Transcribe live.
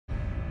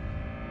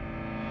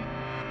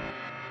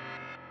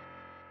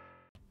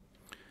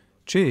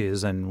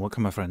Cheers and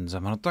welcome my friends,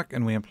 I'm Drak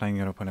and we are playing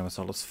Europa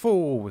Universalis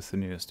 4 with the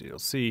newest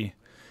DLC,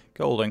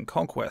 Golden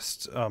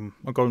Conquest,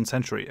 or Golden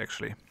Century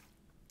actually.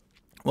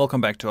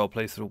 Welcome back to our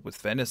playthrough with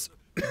Venice.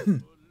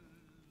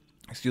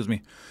 Excuse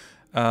me.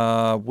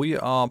 We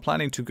are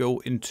planning to go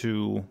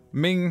into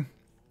Ming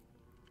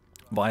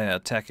via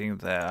attacking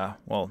their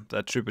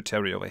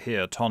tributary over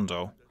here,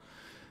 Tondo.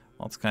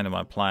 That's kind of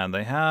my plan.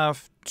 They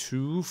have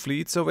two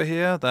fleets over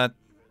here that,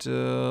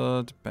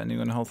 depending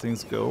on how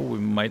things go, we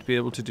might be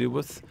able to deal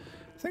with.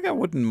 I think I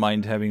wouldn't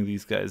mind having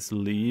these guys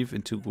leave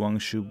into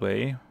Guangzhou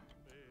Bay.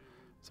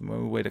 So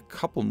maybe wait a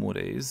couple more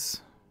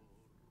days.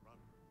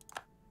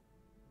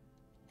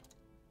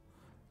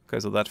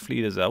 Okay, so that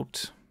fleet is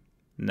out.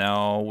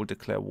 Now we'll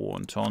declare war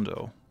on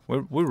Tondo.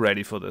 We're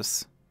ready for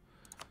this.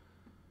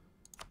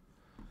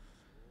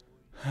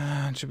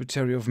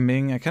 Tributary of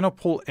Ming. I cannot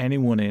pull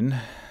anyone in.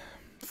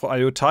 For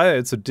Ayutthaya,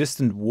 it's a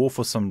distant war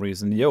for some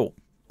reason. Yo,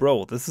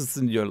 bro, this is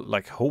in your,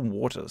 like, home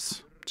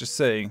waters. Just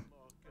saying.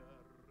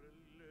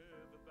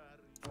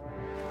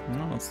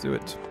 No, let's do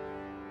it.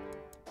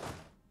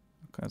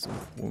 Okay, so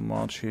we'll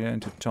march here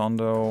into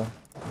Tondo.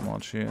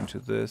 March here into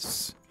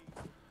this.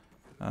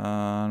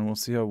 And we'll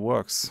see how it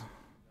works.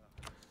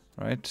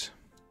 Right?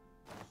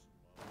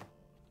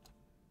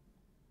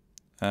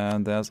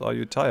 And there's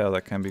Ayutthaya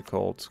that can be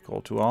called.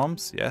 Call to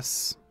arms,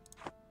 yes.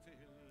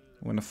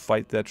 I'm gonna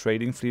fight their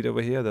trading fleet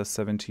over here. There's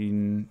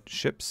 17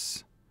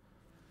 ships.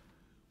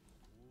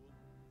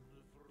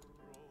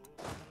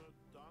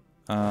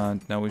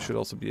 And now we should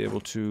also be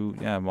able to,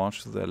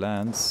 march through their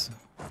lands.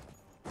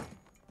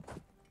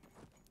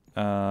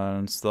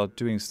 And start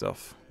doing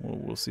stuff.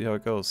 We'll see how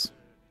it goes.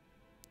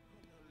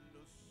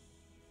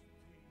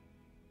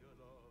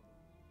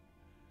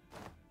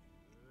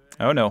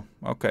 Oh no,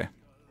 okay.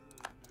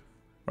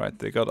 Right,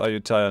 they got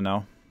Ayutthaya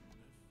now.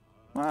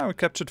 Ah, we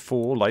captured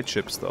 4 light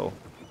ships though.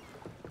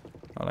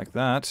 I like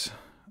that.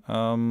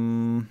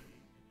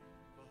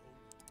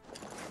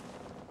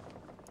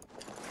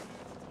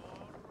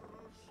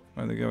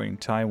 Where are they going?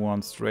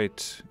 Taiwan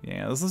Strait.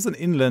 Yeah, this is an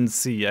inland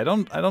sea. I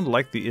don't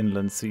like the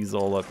inland seas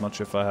all that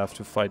much if I have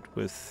to fight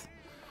with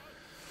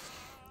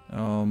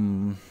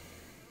some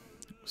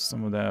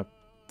of their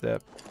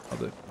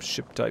other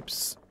ship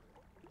types.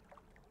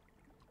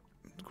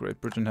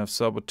 Great Britain have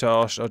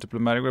sabotaged our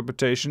diplomatic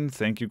reputation.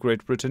 Thank you,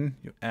 Great Britain,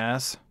 you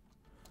ass.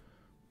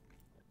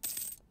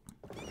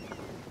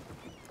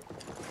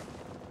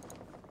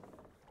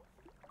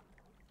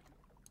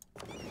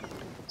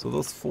 So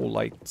those 4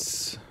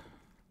 lights.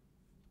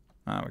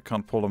 We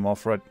can't pull them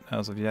off right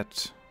as of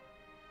yet.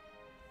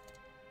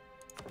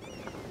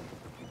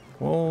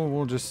 Well,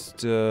 we'll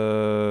just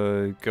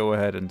go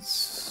ahead and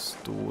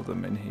store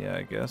them in here,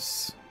 I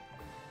guess.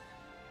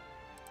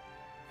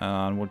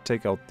 And we'll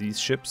take out these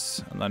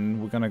ships, and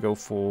then we're gonna go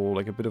for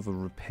like a bit of a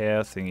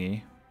repair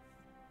thingy.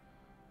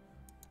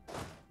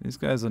 These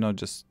guys are now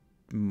just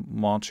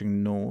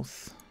marching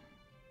north.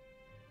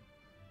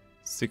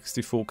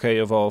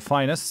 64k of our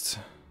finest.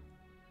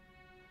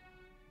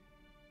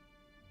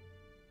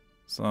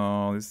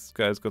 So this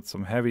guy's got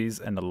some heavies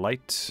and a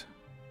light.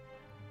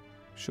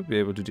 Should be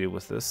able to deal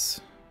with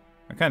this.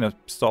 I kind of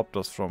stopped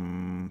us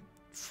from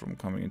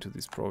coming into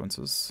these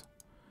provinces.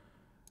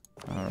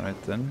 Alright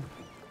then.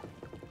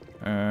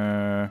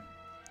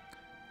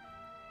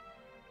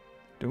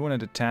 Do want to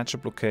detach a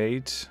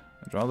blockade?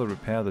 I'd rather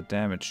repair the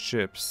damaged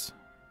ships.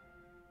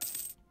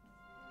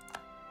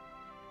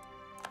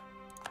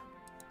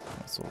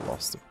 Also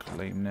lost a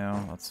claim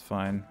now, that's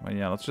fine. Well,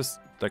 yeah, let's just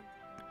like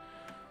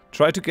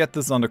try to get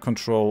this under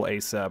control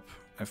ASAP,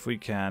 if we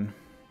can.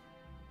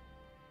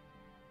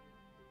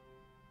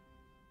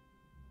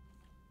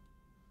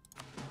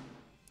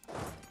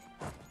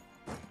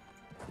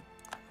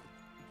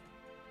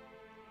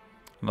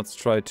 Let's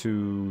try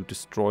to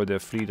destroy their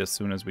fleet as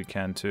soon as we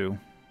can too.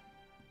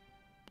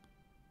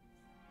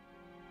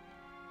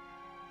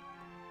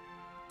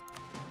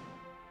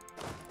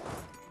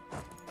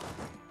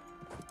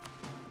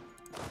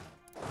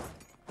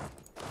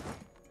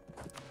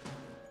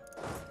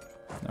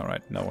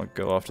 Alright, now we'll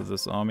go after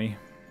this army.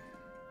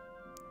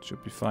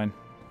 Should be fine.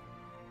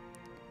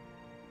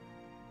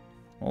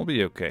 We'll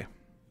be okay.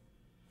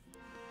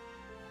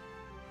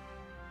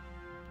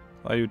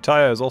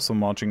 Ayutthaya is also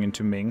marching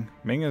into Ming.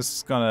 Ming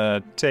is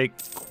gonna take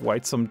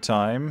quite some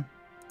time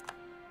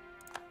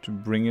to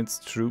bring its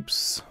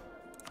troops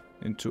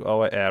into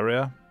our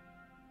area.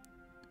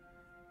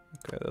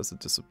 Okay, there's a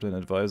discipline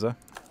advisor.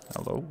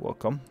 Hello,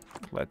 welcome.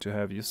 Glad to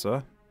have you,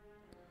 sir.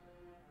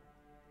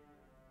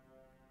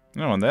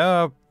 No, and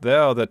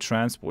there are the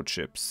transport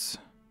ships.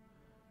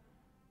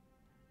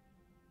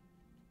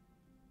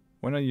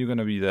 When are you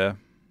gonna be there?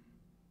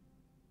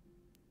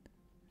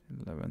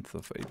 11th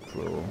of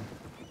April.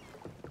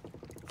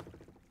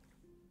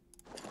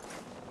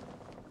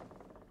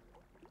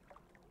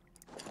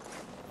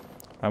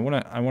 I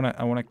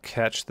wanna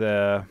catch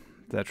their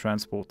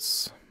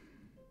transports.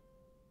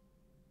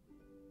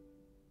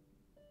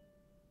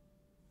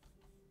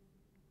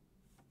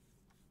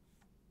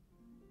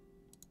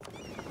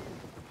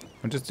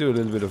 I'll just do a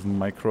little bit of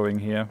microing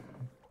here.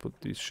 put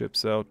these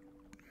ships out.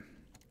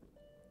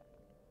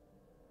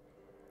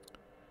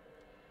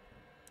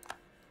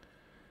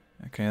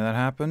 Okay, that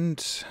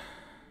happened.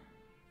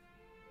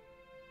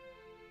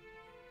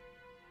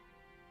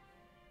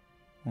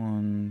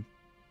 1,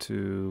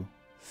 2,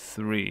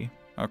 3.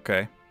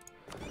 Okay,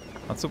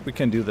 let's hope we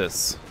can do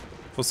this.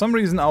 For some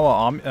reason,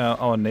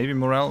 our navy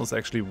morale is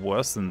actually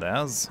worse than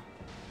theirs.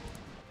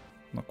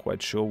 Not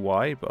quite sure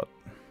why, but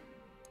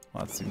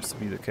that seems to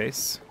be the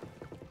case.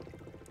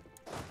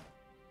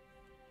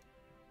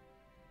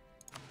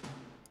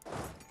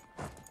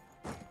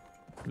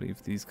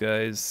 Leave these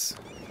guys.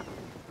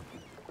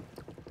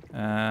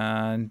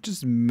 And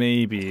just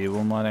maybe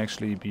we might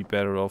actually be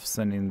better off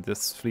sending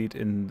this fleet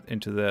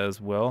into there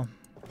as well.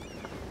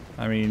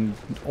 I mean,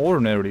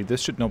 ordinarily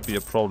this should not be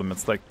a problem.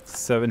 It's like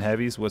 7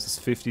 heavies versus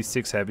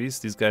 56 heavies.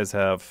 These guys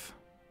have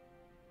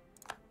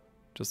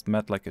just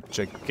met like a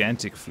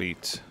gigantic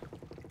fleet.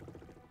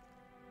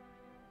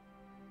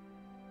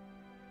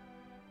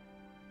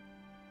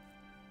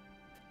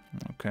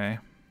 Okay.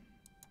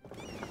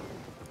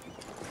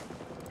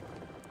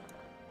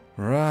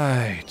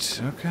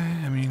 Right, okay,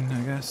 I mean,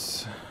 I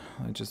guess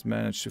I just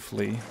managed to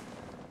flee.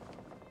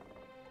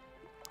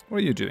 What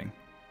are you doing?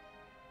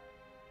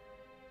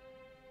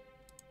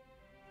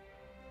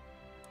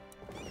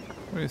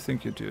 What do you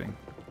think you're doing?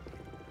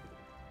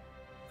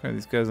 Okay,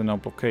 these guys are now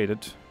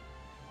blockaded.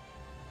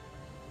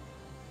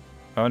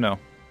 Oh no.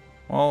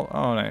 Well,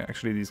 oh no,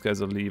 actually these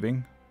guys are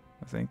leaving,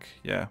 I think.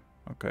 Yeah,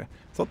 okay.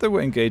 Thought they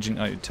were engaging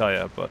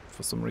Ayutthaya, but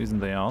for some reason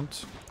they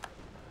aren't.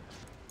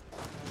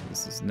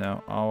 This is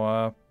now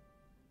our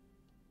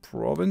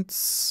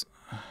province.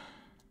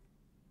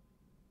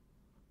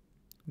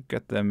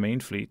 Get their main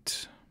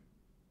fleet.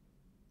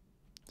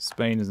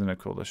 Spain is in a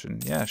coalition.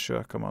 Yeah,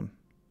 sure, come on.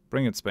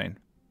 Bring it, Spain.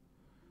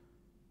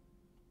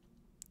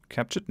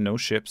 Captured no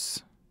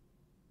ships.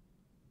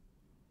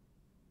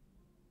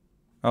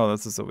 Oh,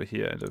 this is over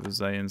here, the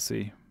Visayan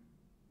Sea.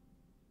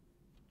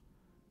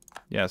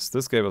 Yes,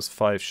 this gave us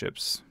 5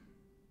 ships.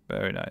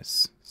 Very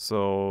nice.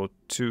 So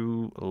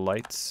 2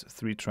 lights,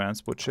 3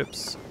 transport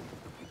ships.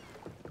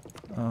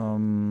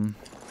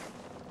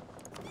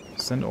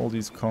 Send all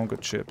these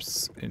conquered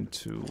ships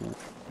into...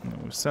 No,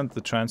 we send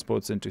the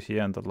transports into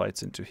here and the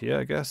lights into here,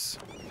 I guess.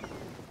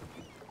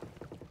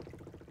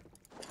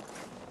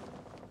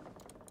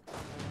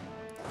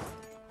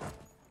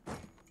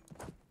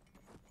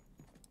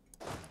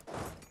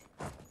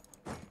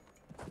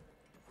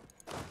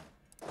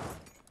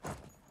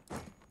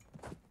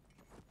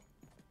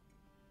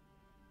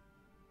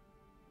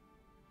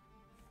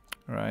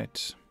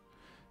 Right.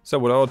 So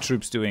what are our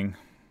troops doing?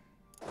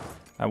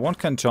 I want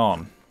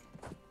Canton.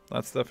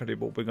 That's definitely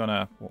what we're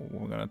gonna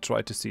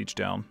try to siege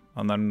down,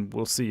 and then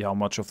we'll see how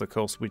much of the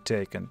coast we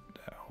take and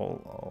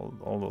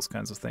all those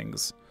kinds of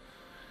things.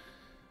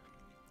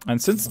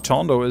 And since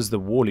Tondo is the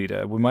war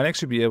leader, we might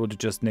actually be able to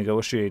just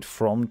negotiate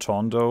from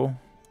Tondo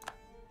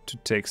to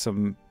take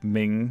some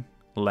Ming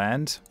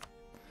land.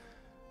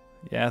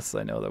 Yes,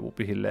 I know that would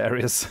be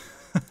hilarious.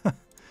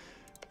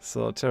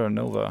 So Terra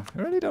Nova,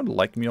 you really don't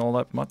like me all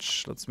that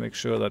much. Let's make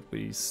sure that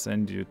we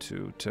send you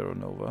to Terra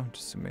Nova,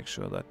 just to make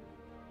sure that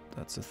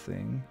that's a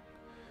thing.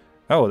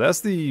 Oh, that's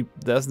the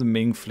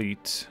Ming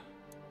fleet.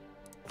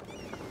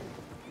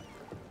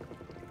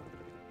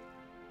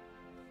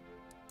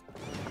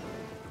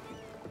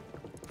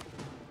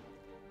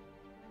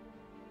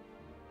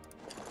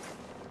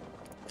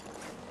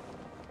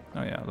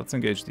 Oh yeah, let's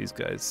engage these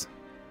guys.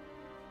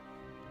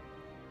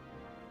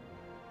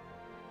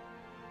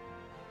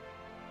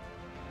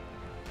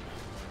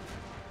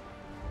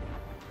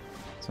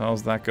 So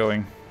how's that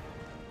going?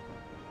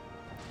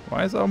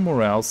 Why is our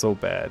morale so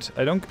bad?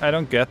 I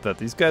don't get that.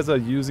 These guys are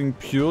using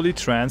purely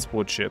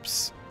transport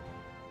ships.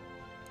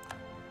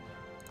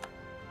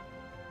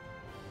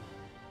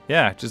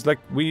 Yeah, just like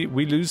we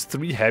lose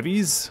 3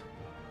 heavies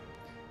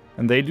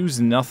and they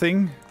lose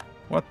nothing.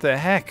 What the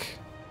heck?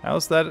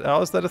 How's that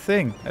a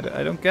thing?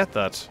 I don't get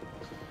that.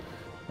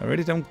 I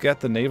really don't get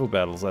the naval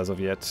battles as of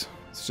yet.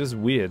 It's just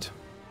weird.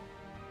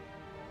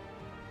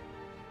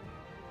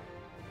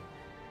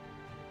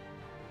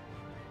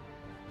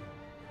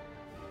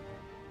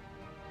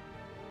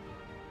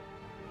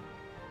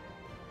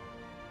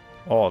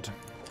 Odd.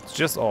 It's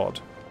just odd.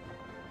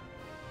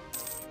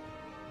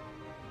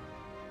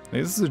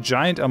 This is a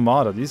giant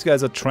armada. These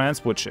guys are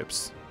transport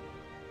ships.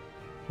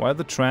 Why are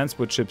the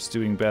transport ships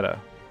doing better?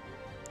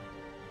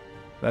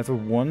 They have a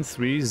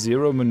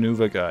 1-3-0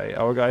 maneuver guy.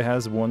 Our guy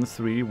has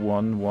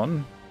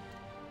 1-3-1-1.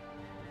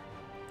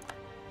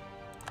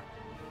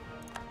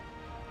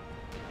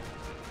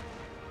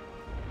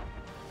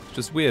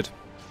 Just weird.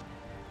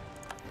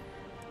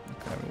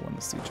 Okay, we won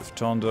the siege of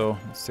Tondo.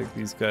 Let's take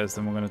these guys,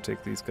 then we're gonna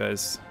take these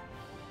guys.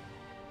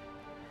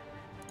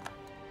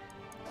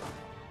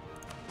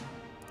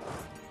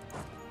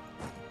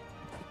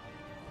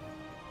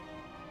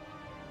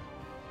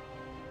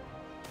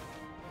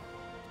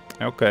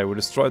 Okay, we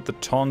destroyed the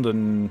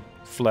Tondan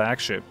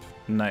flagship.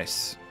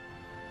 Nice.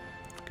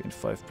 Gain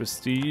 5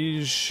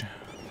 prestige.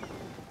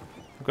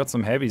 We've got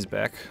some heavies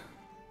back.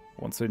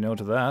 Won't say no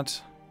to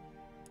that.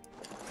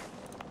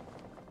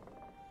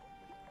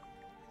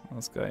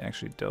 This guy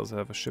actually does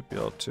have a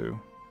shipyard too.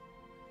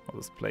 Or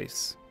this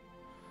place.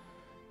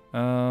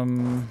 Yeah,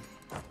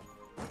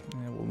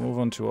 we'll move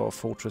on to our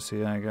fortress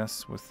here, I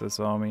guess, with this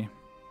army.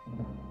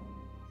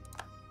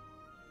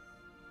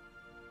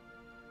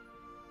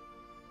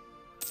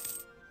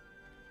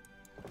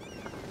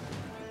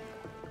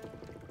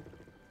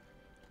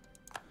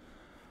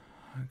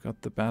 I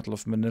got the Battle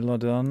of Manila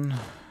done.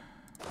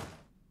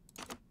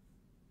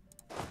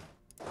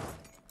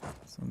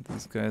 Send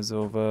these guys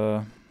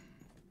over.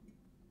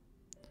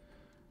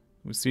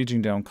 We're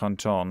sieging down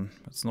Canton.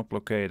 It's not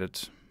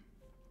blockaded.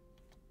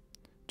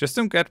 Just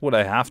don't get what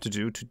I have to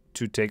do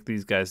to take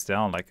these guys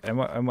down. Like,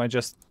 am I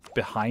just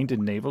behind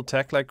in naval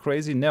tech like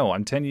crazy? No,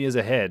 I'm 10 years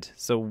ahead.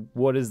 So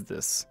what is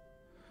this?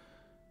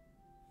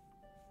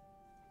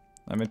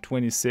 I'm at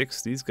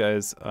 26. These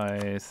guys,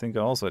 I think, are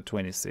also at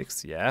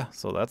 26. Yeah,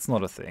 so that's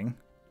not a thing.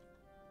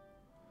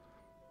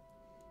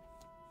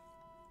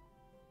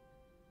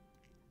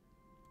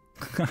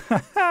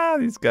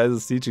 These guys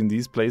are sieging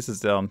these places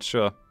down,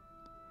 sure.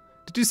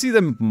 Did you see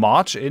them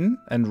march in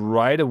and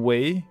right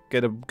away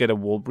get a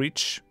wall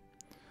breach?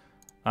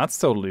 That's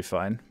totally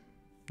fine.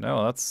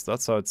 No,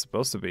 that's how it's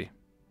supposed to be.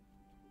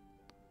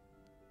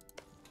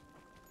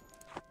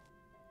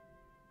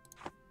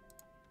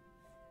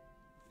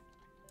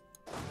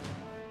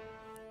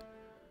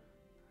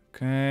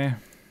 Okay.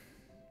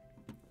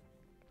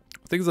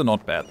 Things are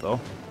not bad though.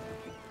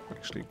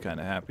 Actually kind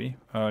of happy.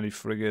 Early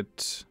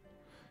frigate,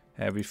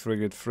 heavy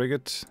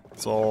frigate.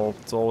 It's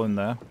all in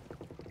there.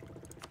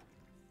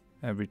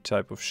 Every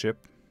type of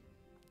ship.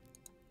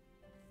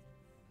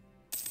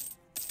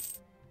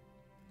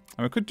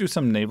 I could do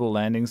some naval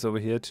landings over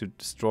here to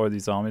destroy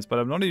these armies, but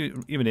I'm not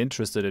even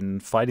interested in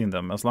fighting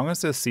them. As long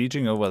as they're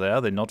sieging over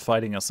there, they're not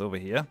fighting us over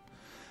here.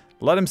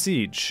 Let them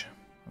siege.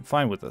 I'm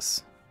fine with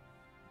this.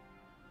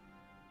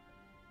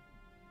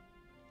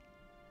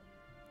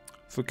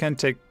 If we can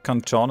take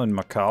Canton and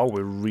Macau,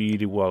 we're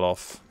really well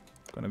off.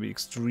 Gonna be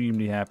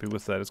extremely happy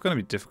with that. It's gonna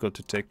be difficult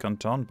to take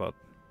Canton, but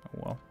oh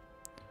well.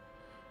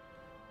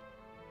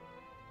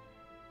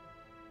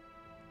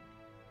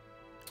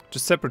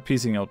 Just separate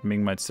piecing out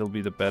Ming might still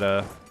be the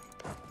better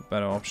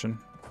option.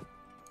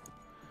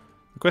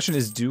 The question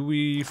is, do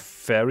we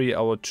ferry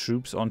our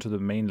troops onto the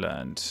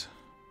mainland?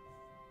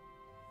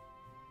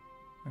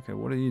 Okay,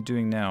 what are you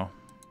doing now?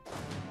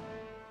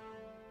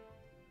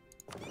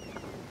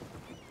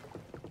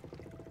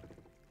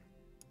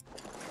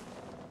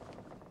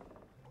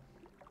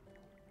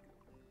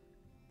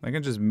 I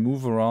can just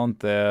move around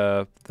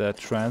their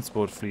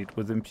transport fleet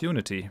with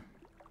impunity.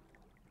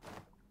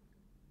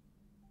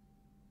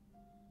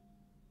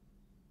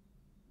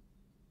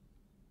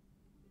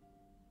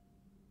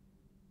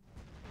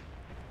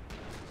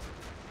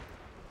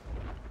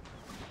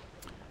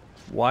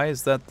 Why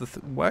is that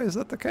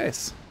the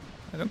case?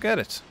 I don't get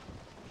it.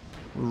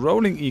 We're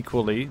rolling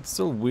equally. It's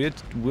still weird.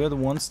 We're the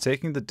ones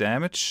taking the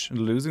damage,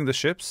 losing the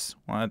ships.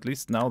 Well, at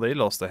least now they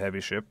lost a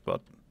heavy ship,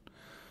 but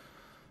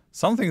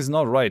something's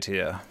not right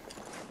here.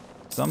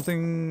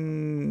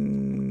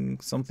 Something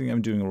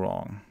I'm doing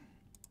wrong.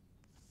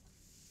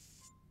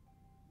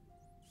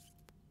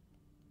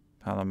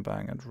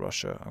 Palembang and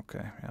Russia.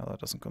 Okay, yeah, that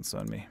doesn't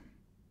concern me.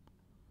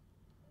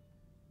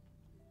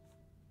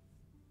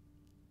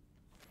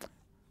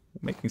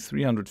 Making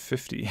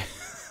 350.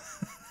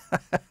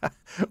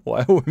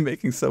 Why are we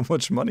making so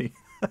much money?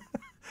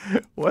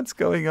 What's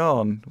going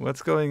on?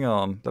 What's going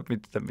on? Let me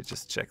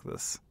just check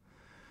this.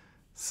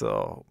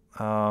 So,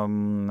 our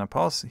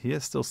power here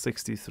is still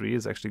 63.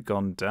 It's actually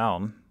gone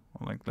down.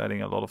 I'm like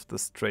letting a lot of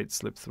this trade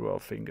slip through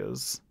our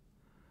fingers.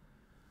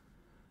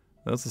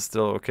 This is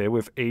still okay. We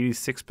have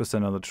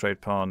 86% of the trade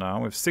power now.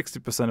 We have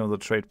 60% of the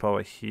trade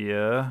power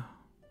here.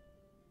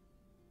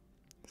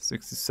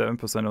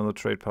 67% of the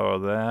trade power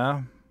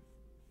there.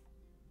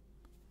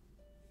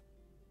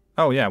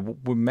 Oh yeah,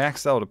 we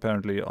maxed out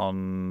apparently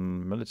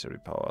on military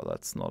power.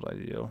 That's not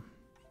ideal.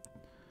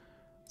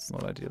 It's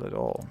not ideal at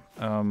all.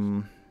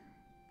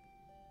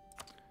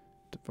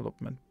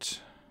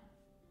 Development.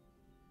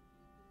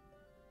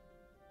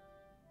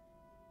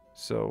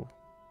 So,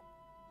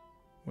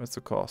 where's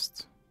the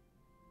cost?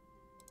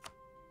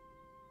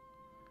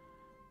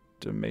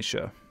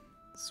 Dalmatia.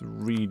 It's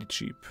really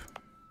cheap.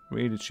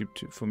 Really cheap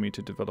for me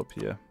to develop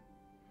here.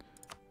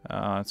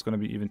 It's going to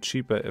be even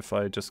cheaper if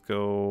I just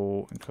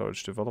go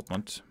encourage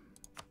development.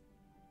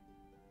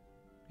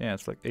 Yeah,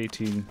 it's like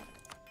 18.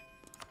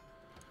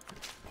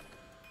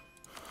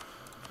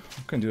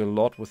 I can do a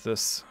lot with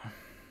this.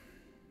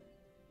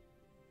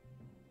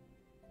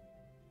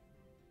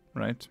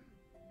 Right.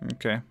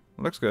 Okay.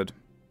 Looks good.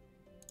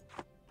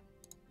 I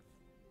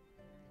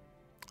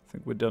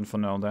think we're done for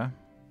now there.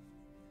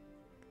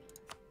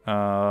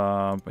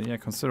 But yeah,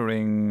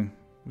 considering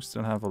we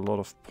still have a lot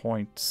of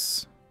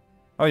points.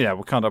 Oh yeah,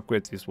 we can't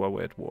upgrade these while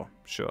we're at war.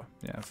 Sure.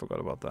 Yeah, I forgot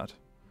about that.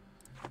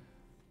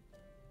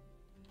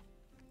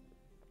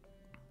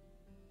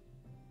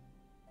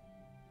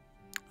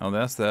 Oh,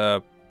 there's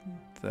the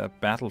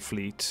battle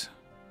fleet.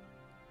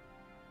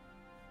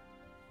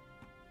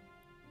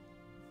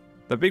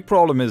 The big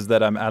problem is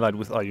that I'm allied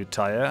with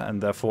Ayutthaya,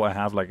 and therefore I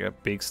have like a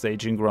big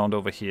staging ground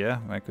over here.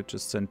 I could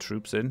just send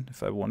troops in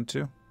if I want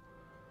to.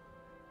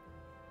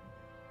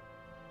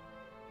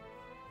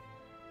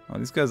 Oh,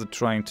 these guys are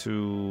trying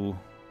to...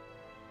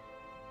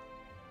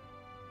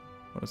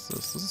 What is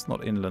this? This is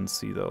not inland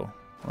sea though,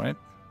 right?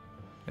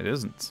 It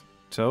isn't.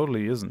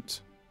 Totally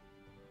isn't.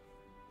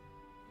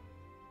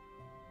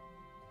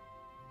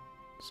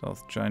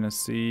 South China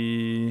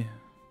Sea.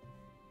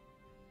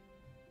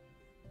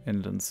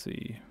 Inland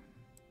sea.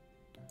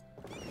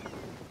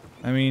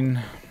 I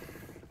mean,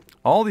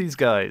 all these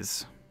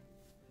guys.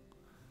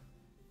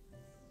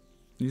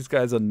 These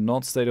guys are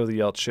not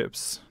state-of-the-art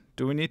ships.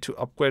 Do we need to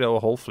upgrade our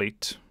whole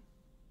fleet?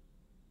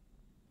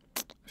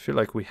 I feel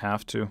like we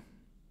have to.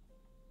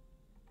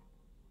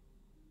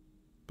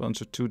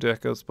 Bunch of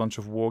two-deckers, bunch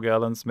of war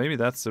gallants. Maybe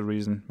that's the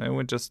reason. Maybe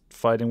we're just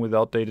fighting with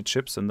outdated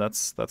ships and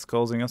that's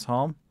causing us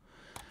harm.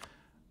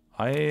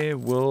 I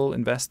will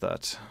invest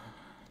that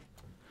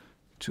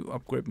to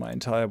upgrade my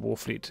entire war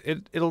fleet.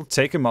 It'll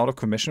take him out of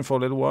commission for a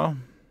little while.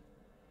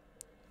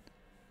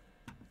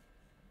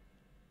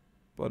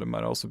 But it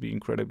might also be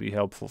incredibly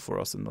helpful for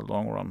us in the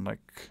long run.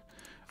 Like,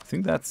 I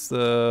think that's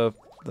the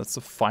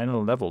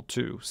final level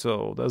too.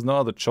 So there's no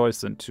other choice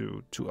than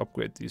to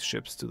upgrade these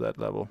ships to that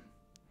level.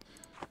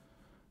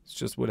 It's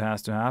just what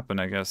has to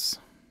happen, I guess.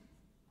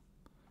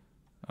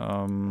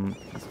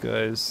 These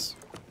guys,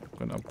 I'm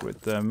gonna upgrade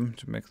them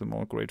to make them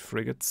all great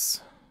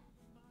frigates.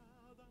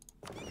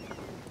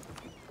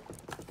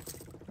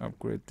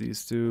 Upgrade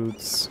these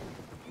dudes.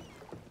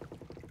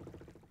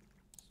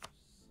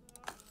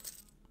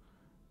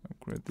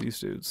 Upgrade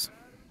these dudes.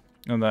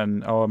 And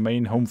then our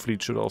main home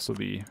fleet should also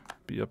be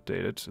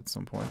updated at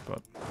some point,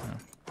 but yeah.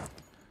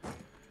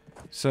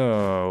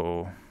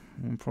 So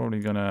I'm probably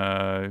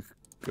gonna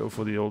go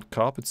for the old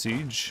carpet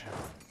siege.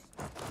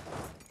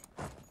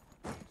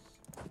 At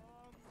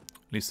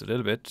least a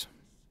little bit.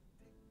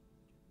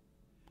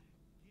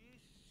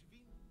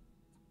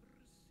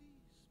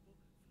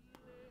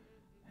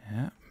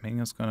 Yeah, Ming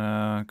is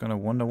gonna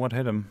wonder what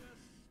hit him.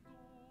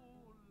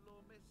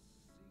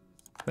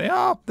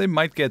 They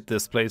might get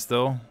this place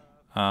though.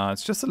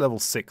 It's just a level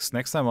 6.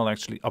 Next time I'll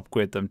actually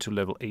upgrade them to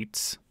level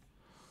 8s.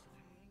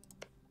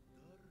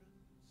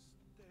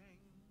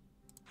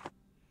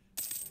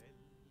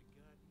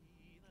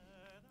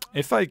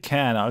 If I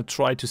can, I'll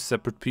try to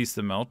separate piece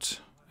them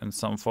out in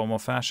some form or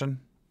fashion.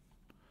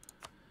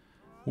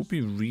 Would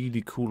be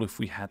really cool if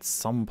we had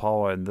some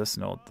power in this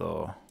node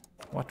though.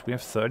 What, we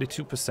have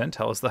 32%?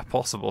 How is that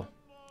possible?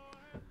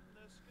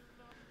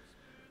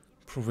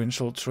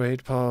 Provincial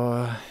trade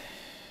power.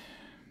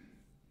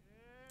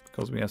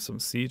 Because we have some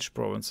siege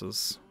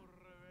provinces.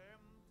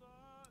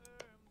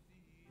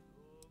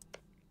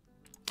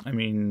 I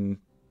mean...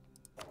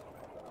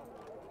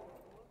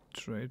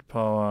 Trade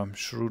power,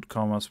 shrewd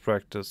commerce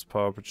practice,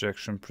 power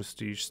projection,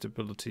 prestige,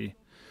 stability.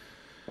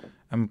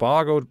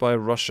 Embargoed by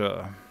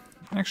Russia.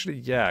 Actually,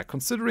 yeah,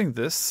 considering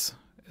this,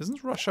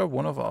 isn't Russia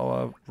one of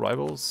our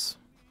rivals?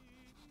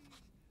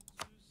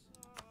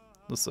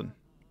 Listen,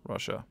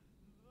 Russia.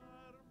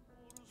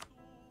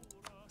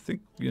 I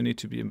think you need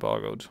to be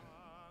embargoed.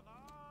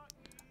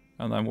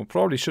 And then we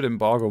probably should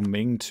embargo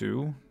Ming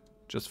too,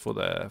 just for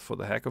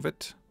the heck of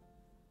it.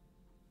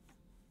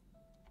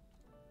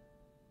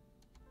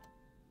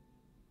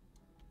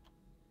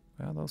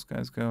 Where are those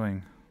guys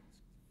going?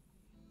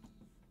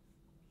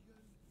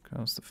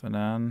 Goes the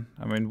Fanan.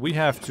 I mean, we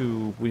have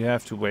to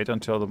wait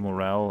until the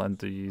morale and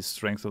the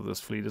strength of this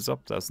fleet is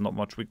up. There's not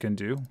much we can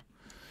do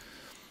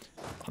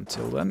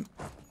until then.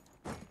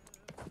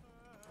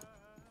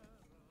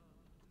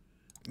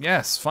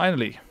 Yes,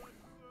 finally.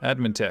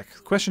 Admin tech.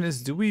 Question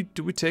is, do we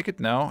take it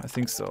now? I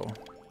think so.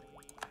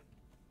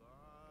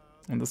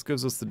 And this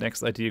gives us the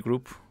next idea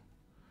group.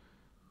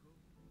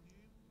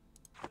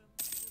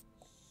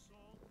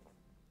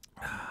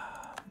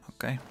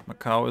 Okay,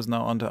 Macau is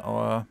now under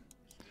our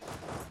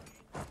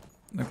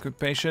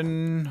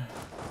occupation.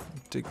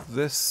 Take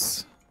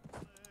this.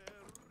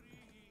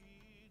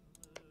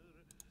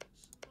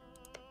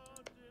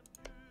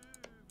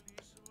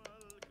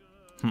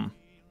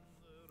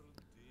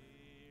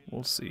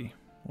 We'll see.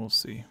 We'll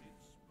see.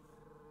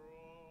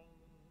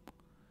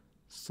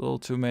 Still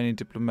too many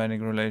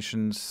diplomatic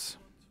relations.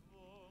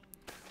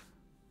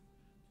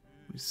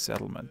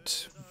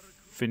 Resettlement.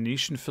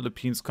 Venetian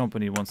Philippines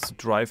company wants to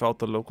drive out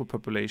the local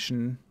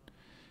population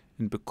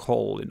in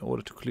Bicol in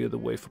order to clear the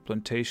way for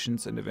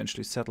plantations and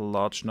eventually settle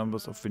large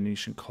numbers of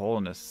Venetian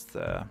colonists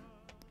there.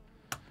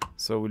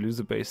 So we lose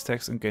a base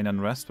tax and gain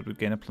unrest, but we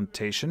gain a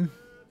plantation.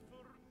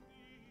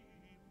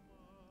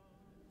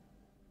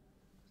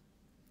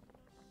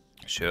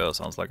 Sure,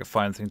 sounds like a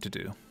fine thing to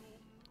do.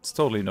 It's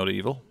totally not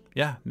evil.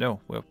 Yeah,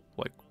 no, we're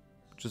like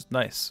just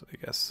nice, I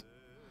guess.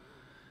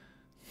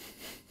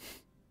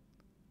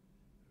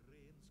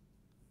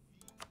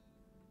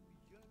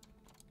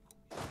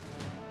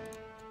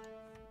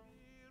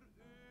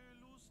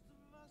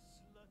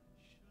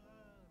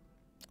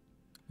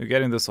 We're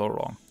getting this all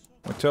wrong.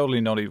 We're totally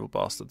not evil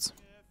bastards.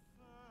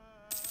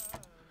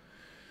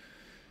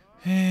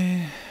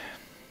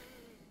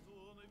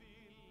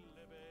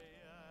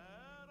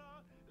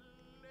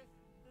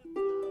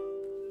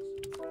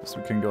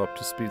 can go up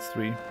to speed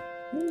 3.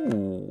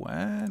 Ooh,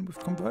 and we've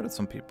converted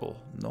some people.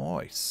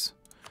 Nice.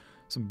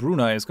 So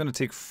Brunei is going to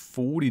take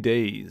 40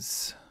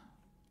 days.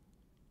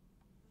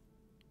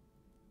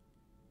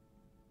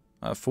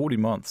 40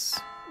 months.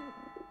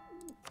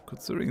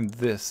 Considering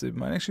this, it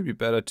might actually be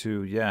better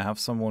to, yeah, have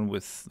someone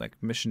with like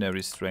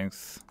missionary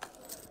strength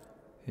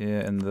here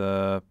in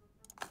the...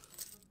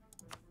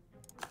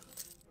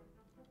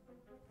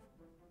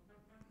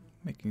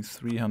 Making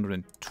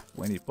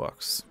 320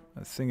 bucks.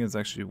 I think it's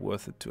actually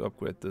worth it to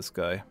upgrade this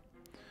guy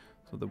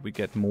so that we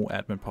get more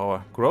admin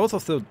power. Growth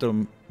of the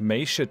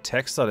Dalmatia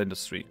textile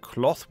industry.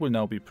 Cloth will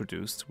now be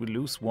produced. We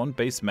lose 1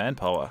 base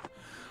manpower.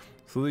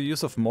 Through the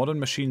use of modern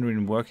machinery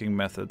and working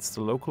methods,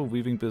 the local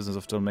weaving business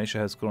of Dalmatia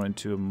has grown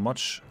into a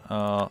much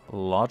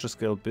larger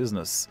scale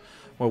business.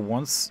 Where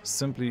once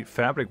simply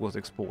fabric was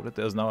exported,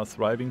 there is now a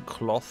thriving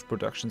cloth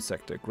production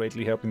sector,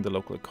 greatly helping the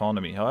local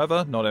economy.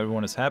 However, not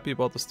everyone is happy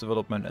about this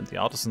development, and the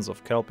artisans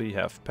of Kelpie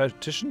have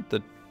petitioned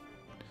the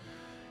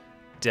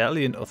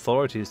Dalian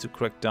authorities to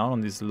crack down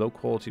on these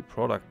low-quality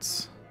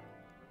products.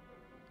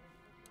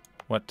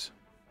 What?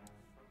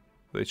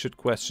 They should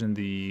question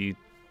the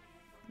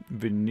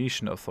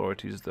Venetian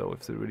authorities, though,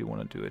 if they really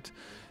want to do it.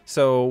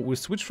 So we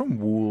switch from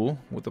wool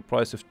with the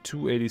price of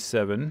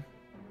 287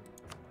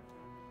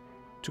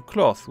 to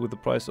cloth with the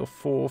price of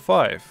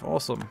 405.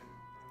 Awesome.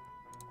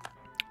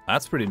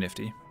 That's pretty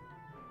nifty.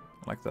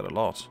 I like that a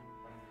lot.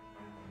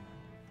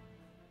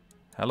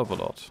 Hell of a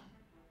lot.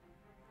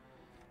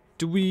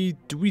 Do we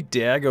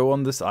dare go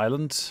on this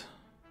island?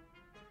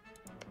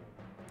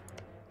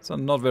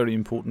 Some not very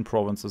important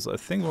provinces. I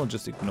think we'll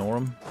just ignore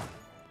them.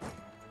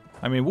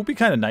 I mean, it would be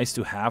kind of nice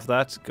to have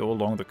that go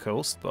along the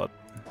coast, but...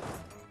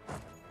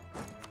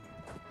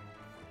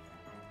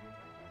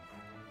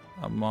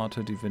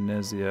 Armata di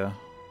Venezia.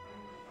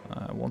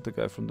 I want the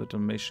guy from the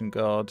Dalmatian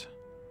Guard.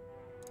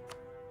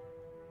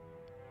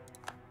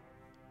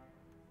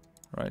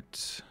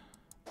 Right.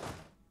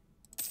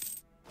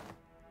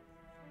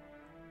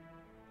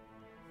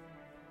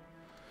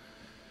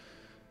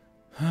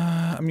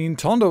 I mean,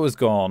 Tondo is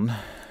gone,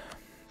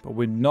 but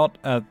we're not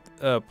at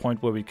a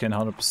point where we can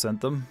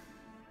 100% them.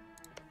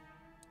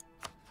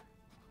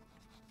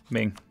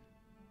 Ming.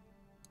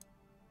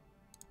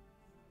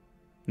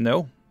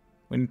 No.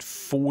 We need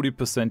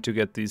 40% to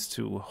get these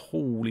two.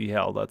 Holy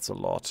hell, that's a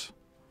lot.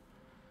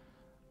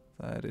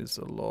 That is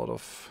a lot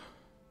of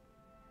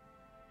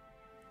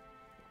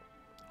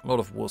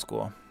war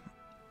score.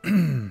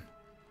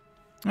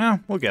 Yeah,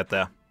 we'll get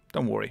there.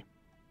 Don't worry.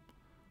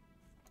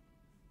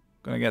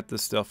 Gonna get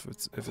this stuff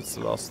if it's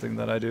the last thing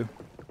that I do.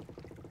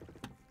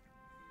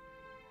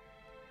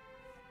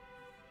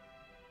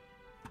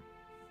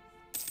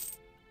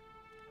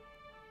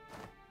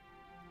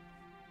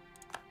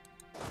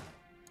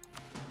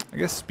 I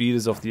guess speed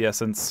is of the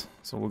essence,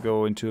 so we'll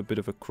go into a bit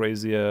of a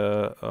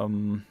crazier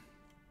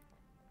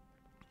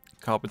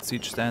carpet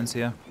siege stance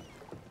here.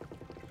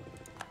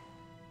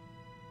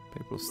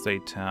 Papal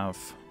State have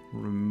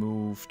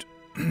removed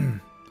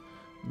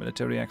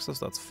military access,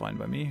 that's fine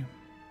by me.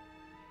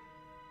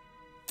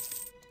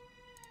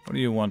 What do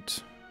you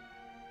want?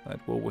 That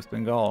war with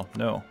Bengal?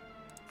 No.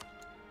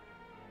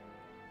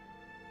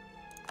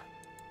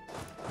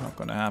 Not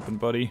gonna happen,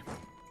 buddy.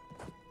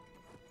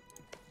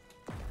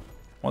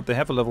 What, they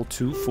have a level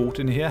 2 fort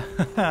in here?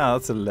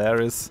 That's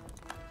hilarious.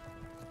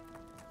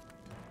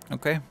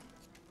 Okay.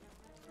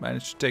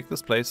 Managed to take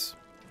this place.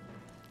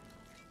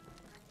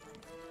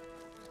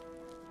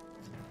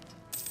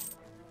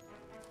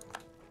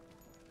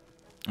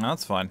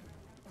 That's fine.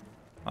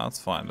 That's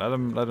fine. Let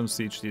them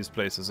siege these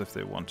places if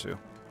they want to.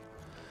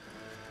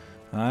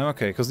 I'm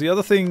okay, because the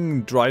other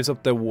thing drives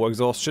up their war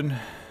exhaustion.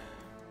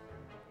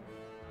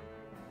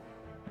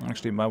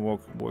 Actually, my war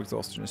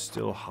exhaustion is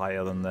still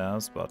higher than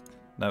theirs, but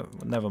no,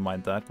 never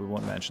mind that. We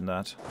won't mention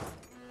that.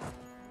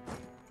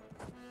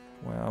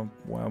 Where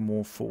are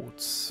more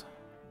forts?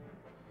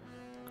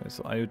 Okay,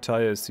 so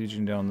Ayutthaya is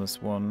sieging down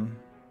this one.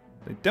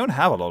 They don't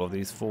have a lot of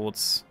these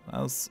forts.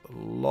 There's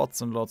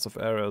lots and lots of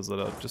areas that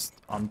are just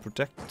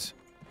unprotected.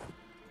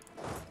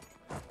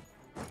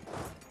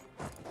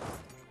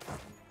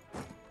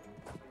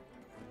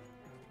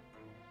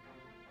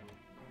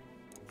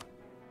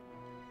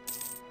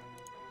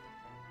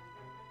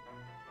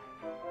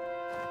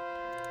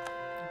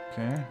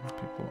 Okay,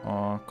 people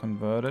are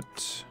converted.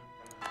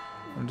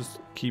 I'll just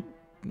keep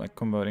like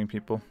converting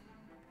people.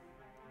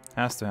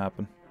 Has to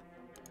happen.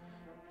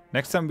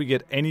 Next time we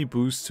get any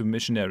boost to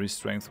missionary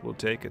strength, we'll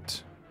take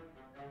it.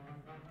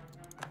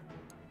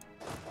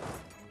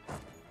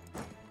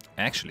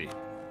 Actually,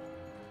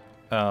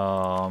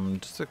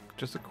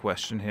 just a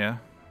question here.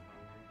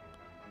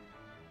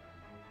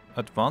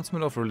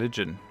 Advancement of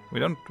religion. We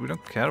don't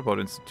care about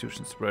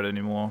institution spread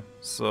anymore.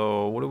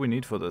 So what do we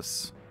need for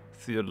this?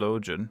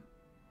 Theologian.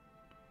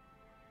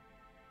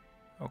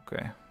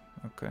 Okay,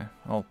 okay.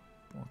 I'll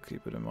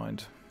keep it in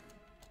mind.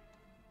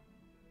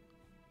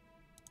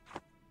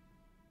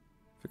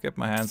 If I get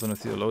my hands on a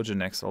theologian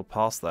next, I'll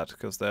pass that,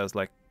 because there's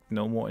like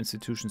no more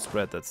institution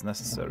spread that's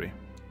necessary.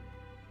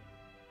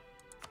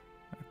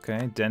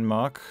 Okay,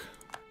 Denmark.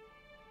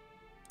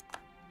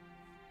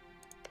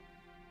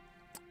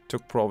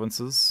 took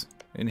provinces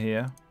in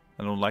here.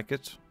 I don't like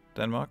it.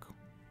 Denmark.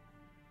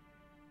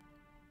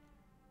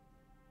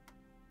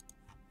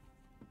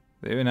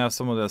 They even have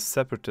some of their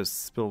separatists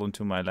spilled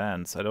into my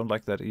lands. I don't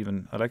like that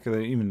even. I like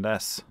it even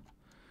less.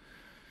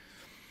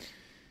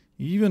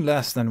 Even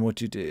less than what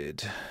you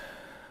did.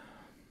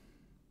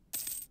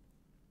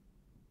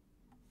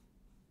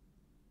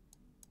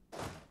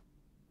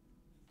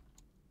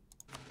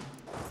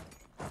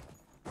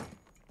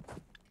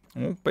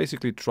 Well,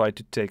 basically try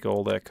to take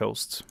all their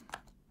coasts.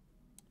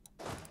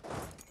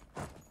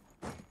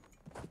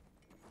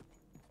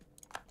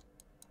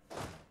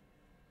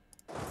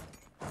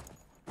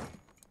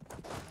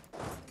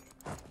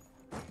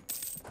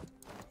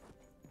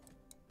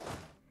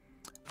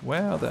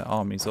 Where are their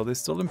armies? Are they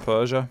still in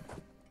Persia?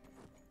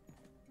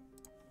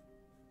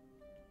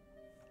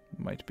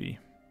 Might be.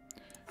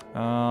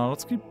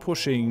 Let's keep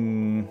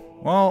pushing.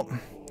 Well,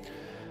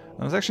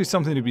 there's actually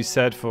something to be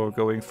said for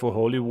going for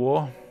Holy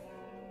War.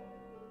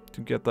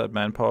 To get that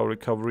manpower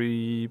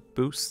recovery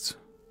boost.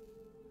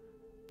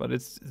 But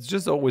it's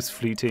just always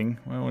fleeting.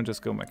 Well, we'll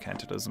just go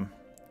mercantilism.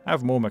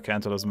 Have more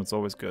mercantilism, it's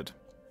always good.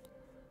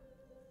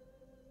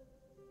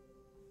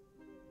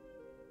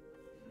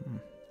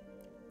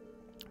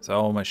 So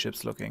how are my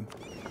ships looking?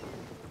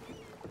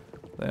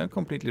 They are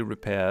completely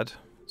repaired.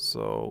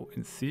 So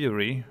in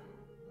theory,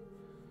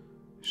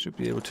 should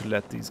be able to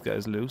let these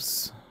guys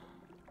loose.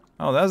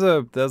 Oh,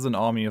 there's an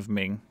army of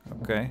Ming.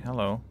 Okay,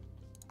 hello.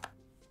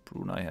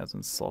 Brunei has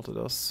insulted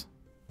us.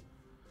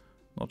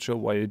 Not sure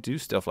why you do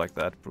stuff like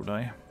that,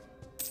 Brunei.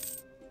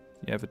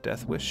 You have a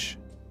death wish?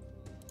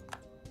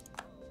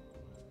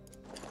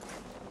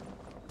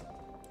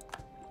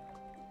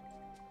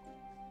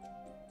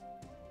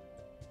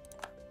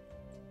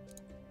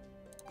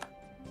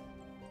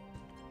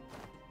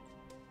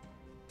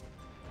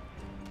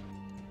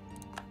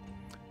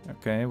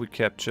 Okay, we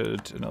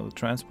captured another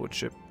transport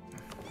ship.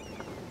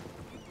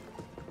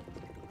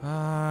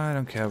 I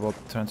don't care about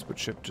the transport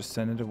ship, just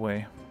send it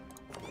away.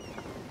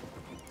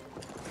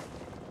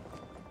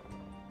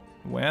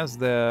 Where's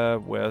their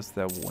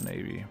war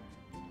navy?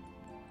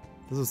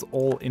 This is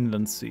all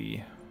inland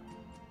sea.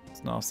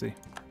 It's nasty.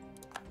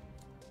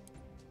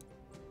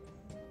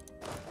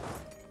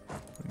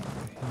 Bring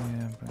over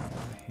here, bring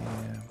over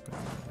here, bring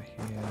over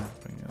here,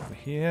 bring over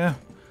here.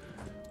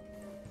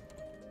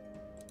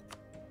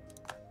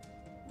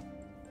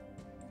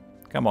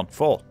 Come on,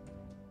 fall.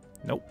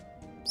 Nope.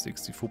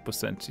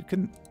 64%. You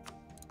can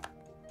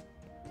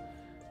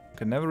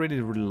never really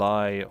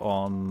rely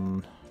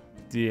on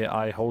the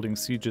AI holding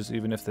sieges,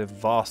 even if they're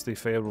vastly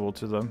favorable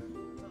to them.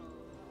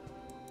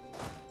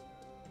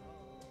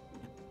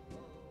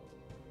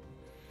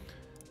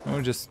 And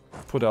we'll just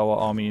put our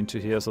army into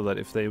here so that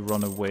if they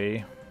run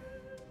away,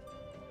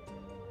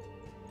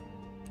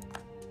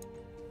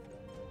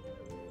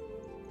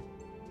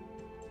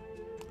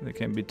 they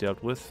can be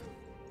dealt with.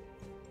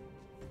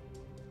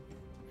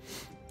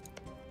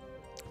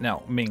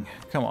 Now, Ming,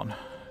 come on.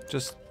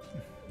 Just...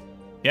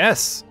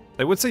 Yes!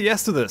 They would say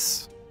yes to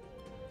this!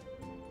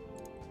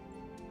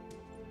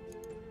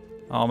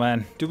 Oh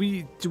man, do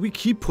we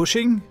keep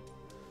pushing?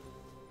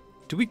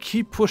 Do we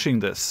keep pushing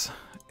this?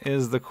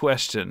 Is the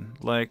question.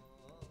 Like...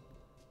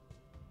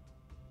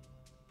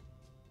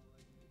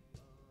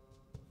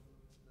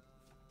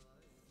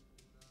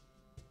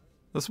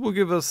 This will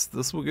give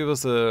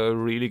us a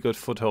really good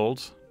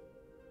foothold.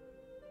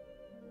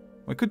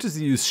 We could just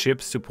use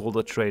ships to pull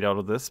the trade out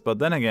of this, but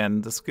then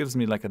again, this gives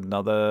me like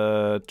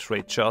another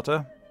trade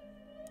charter.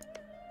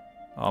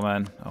 Oh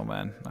man, oh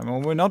man. I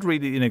mean, we're not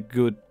really in a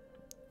good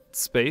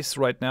space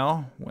right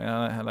now.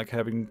 We're like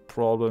having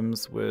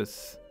problems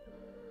with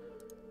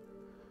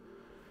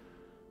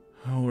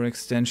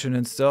overextension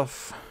and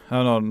stuff.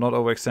 Oh no, not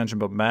overextension,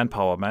 but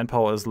manpower.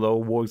 Manpower is low,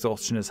 war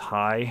exhaustion is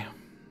high.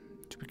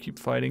 Do we keep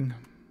fighting?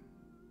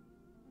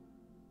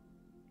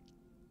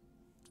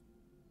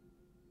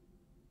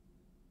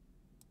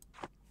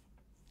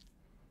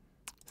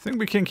 I think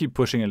we can keep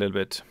pushing a little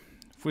bit.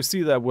 If we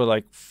see that we're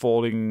like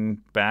falling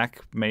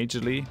back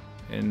majorly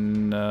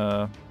in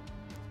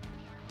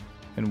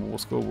war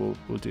score,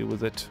 we'll deal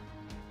with it.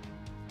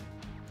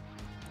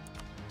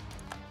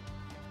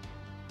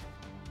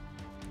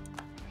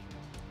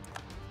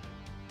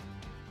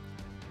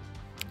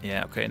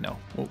 Yeah, okay, no.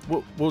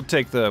 We'll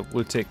take this.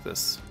 We'll take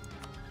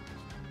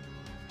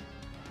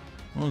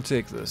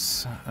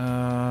this.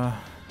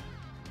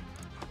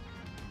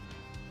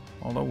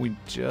 Although we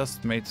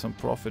just made some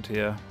profit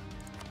here.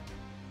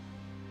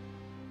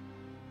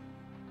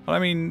 But I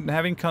mean,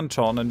 having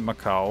Canton and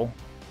Macau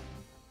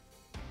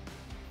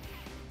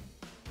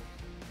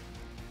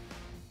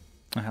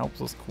helps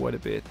us quite a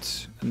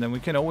bit. And then we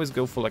can always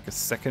go for like a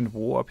second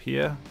war up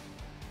here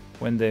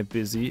when they're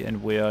busy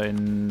and we're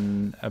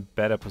in a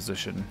better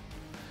position.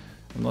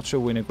 I'm not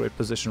sure we're in a great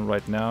position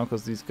right now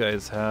because these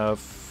guys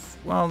have...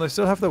 Well, they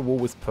still have their war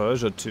with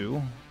Persia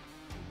too.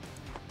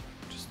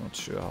 Not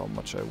sure how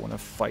much I want to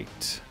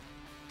fight.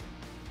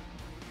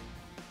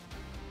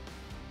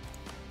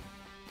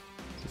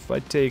 So if I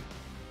take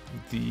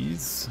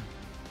these,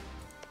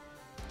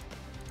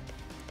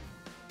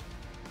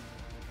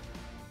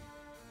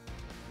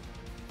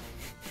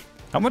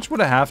 How much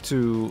would I have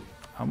to...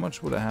 How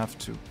much would I have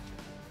to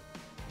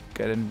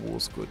get in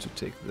Warsaw to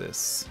take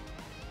this?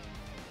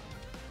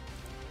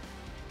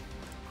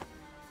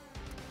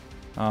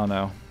 Oh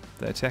no.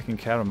 They're attacking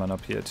Karaman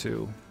up here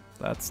too.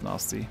 That's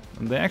nasty.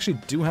 And they actually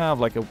do have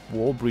like a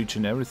wall breach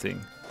and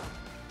everything.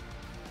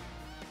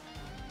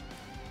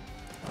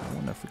 I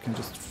wonder if we can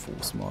just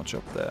force march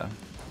up there.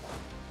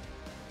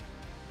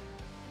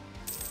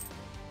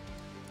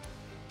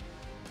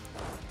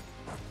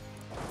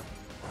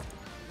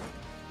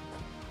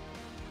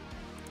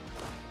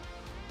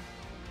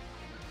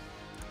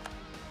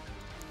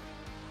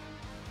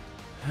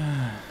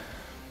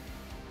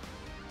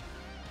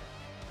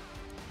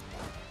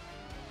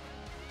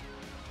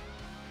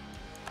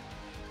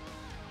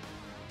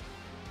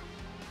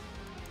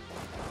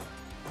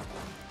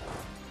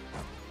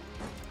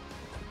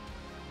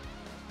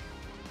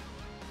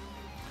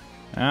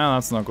 Ah,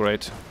 that's not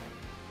great.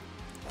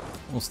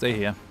 We'll stay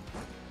here.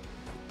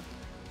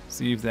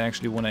 See if they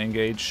actually want to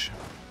engage.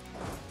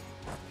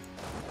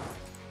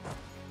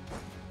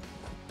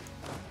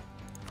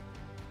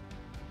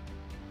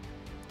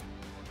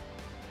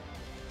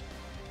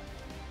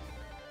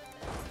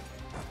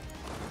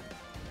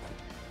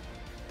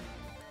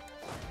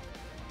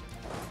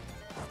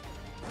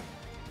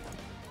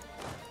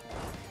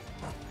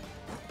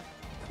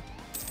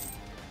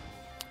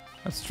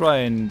 Let's try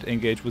and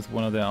engage with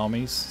one of their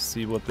armies,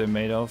 see what they're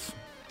made of.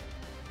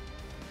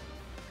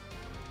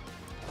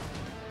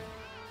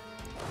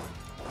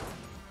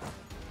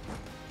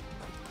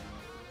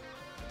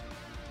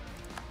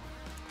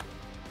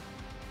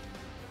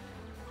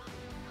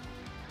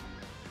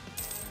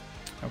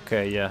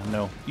 Okay, yeah,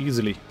 no,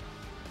 easily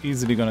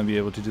gonna be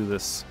able to do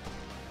this.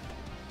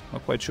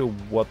 Not quite sure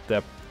what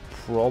their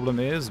problem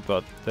is,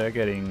 but they're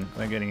getting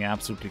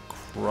absolutely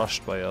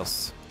crushed by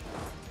us.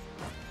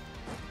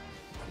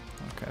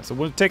 Okay, so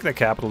we'll take the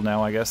capital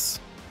now, I guess.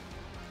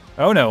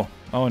 Oh no!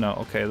 Oh no,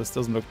 okay, this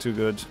doesn't look too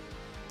good.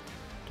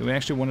 Do we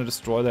actually want to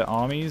destroy their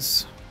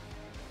armies?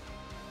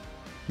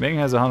 Ming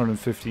has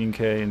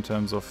 115k in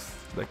terms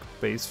of, like,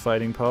 base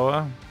fighting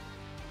power.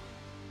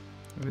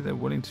 Maybe they're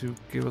willing to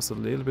give us a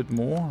little bit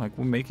more? Like,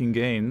 we're making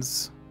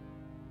gains.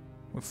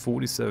 We're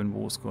 47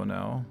 war score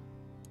now.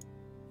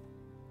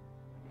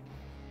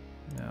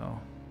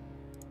 No.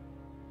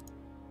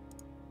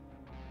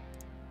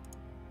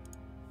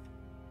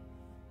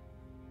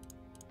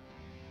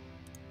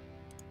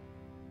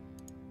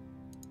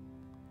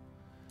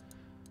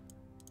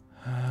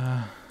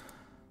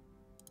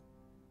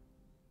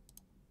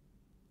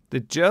 They're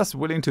just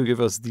willing to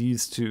give us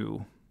these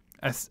two.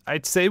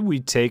 I'd say we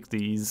take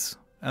these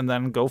and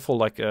then go for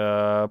like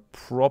a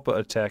proper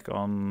attack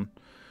on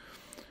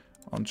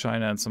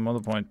China at some other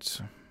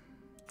point.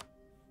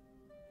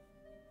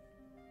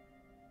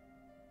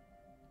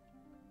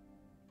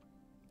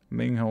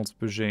 Ming holds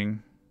Beijing.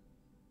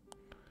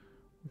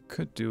 We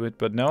could do it,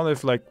 but now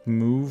they've like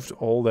moved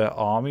all their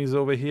armies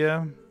over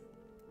here.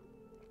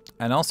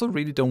 And I also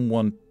really don't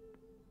want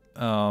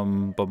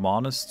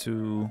Bamanis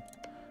to...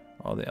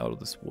 Are they out of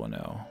this war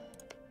now?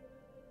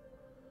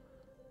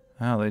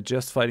 Ah, they're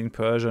just fighting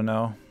Persia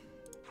now.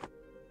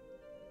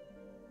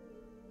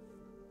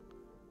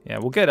 Yeah,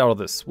 we'll get out of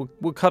this.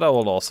 We'll cut our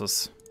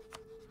losses.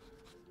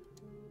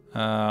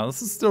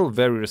 This is still a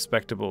very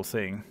respectable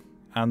thing.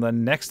 And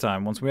then next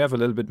time, once we have a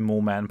little bit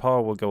more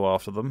manpower, we'll go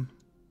after them.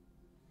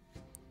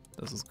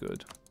 This is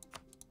good.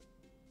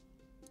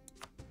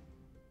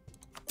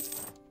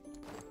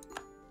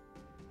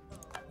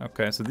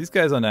 Okay, so these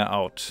guys are now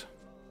out.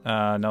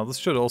 Now this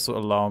should also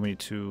allow me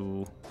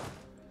to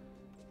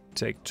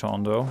take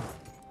Tondo.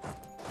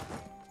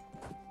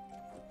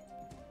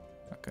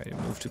 Okay, you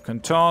move to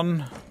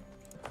Canton.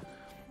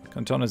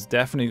 Canton is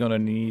definitely gonna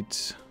need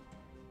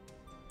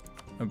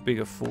a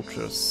bigger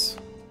fortress.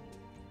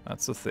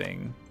 That's the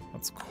thing.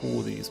 Let's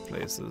core these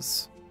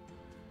places.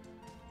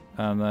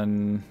 And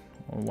then,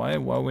 well,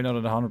 why are we not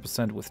at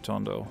 100% with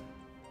Tondo?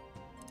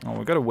 Oh,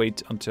 we gotta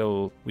wait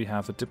until we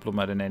have a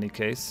diplomat in any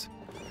case.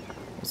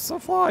 So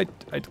far,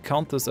 I'd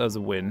count this as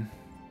a win.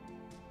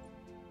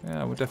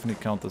 Yeah, we'll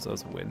definitely count this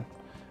as a win.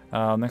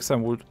 Next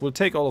time, we'll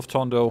take all of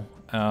Tondo,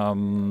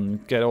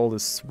 get all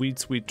this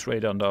sweet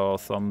trade under our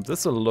thumb.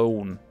 This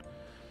alone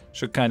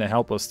should kind of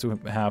help us to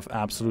have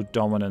absolute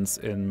dominance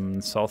in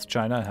South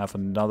China, have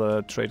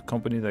another trade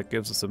company that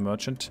gives us a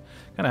merchant.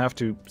 Kind of have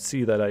to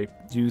see that I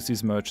use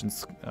these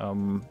merchants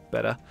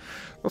better.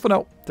 But for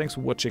now, thanks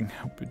for watching.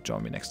 Hope you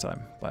join me next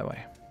time. Bye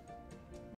bye.